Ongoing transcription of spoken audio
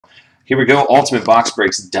Here we go,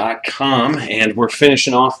 UltimateBoxBreaks.com, and we're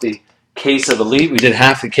finishing off the case of Elite. We did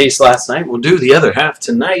half the case last night. We'll do the other half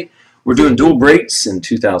tonight. We're doing dual breaks in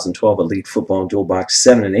 2012 Elite Football Dual Box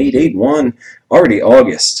 7 and 8. 8-1, already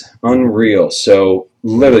August. Unreal. So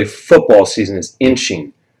literally football season is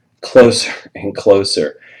inching closer and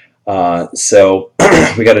closer. So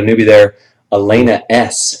we got a newbie there, Elena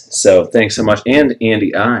S. So thanks so much. And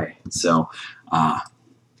Andy I. So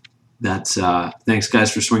thanks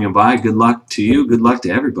guys for swinging by. Good luck to you. Good luck to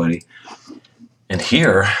everybody. And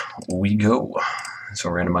here we go. So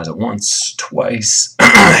randomize it once, twice,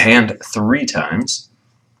 and 3 times.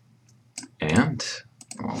 And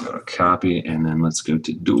we'll go to copy, and then let's go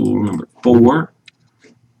to duel number 4.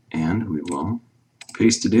 And we will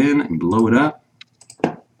paste it in and blow it up.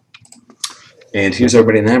 And here's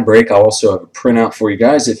everybody in that break. I'll also have a printout for you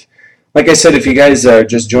guys. Like I said, if you guys are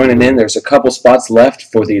just joining in, there's a couple spots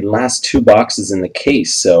left for the last 2 boxes in the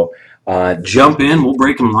case. So jump in. We'll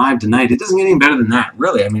break them live tonight. It doesn't get any better than that,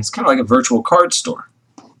 really. I mean, it's kind of like a virtual card store.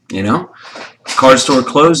 You know, card store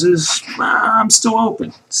closes, I'm still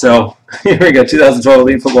open. So here we go, 2012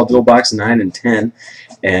 Elite Football Dual Box 9 and 10.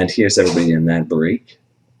 And here's everybody in that break.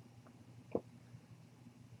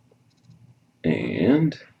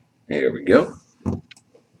 And there we go.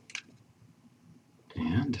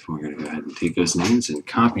 And we're going to go ahead and take those names and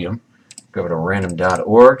copy them. Go over to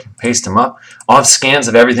random.org, paste them up. I'll have scans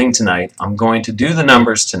of everything tonight. I'm going to do the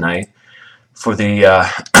numbers tonight for the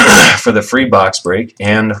for the free box break,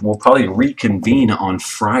 and we'll probably reconvene on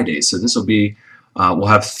Friday. So this will be we'll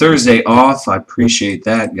have Thursday off. I appreciate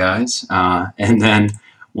that, guys. And then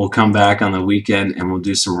we'll come back on the weekend and we'll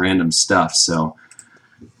do some random stuff. So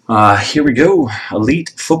here we go,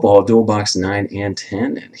 Elite Football Dual Box 9 and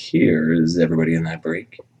 10, and here's everybody in that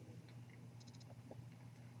break.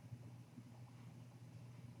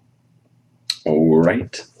 All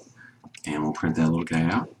right, and we'll print that little guy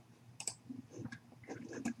out.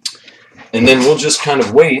 And then we'll just kind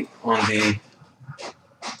of wait on the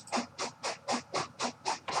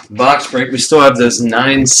box break. We still have those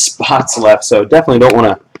 9 spots left, so definitely don't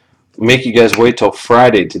want to make you guys wait till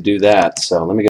Friday to do that. So let me go.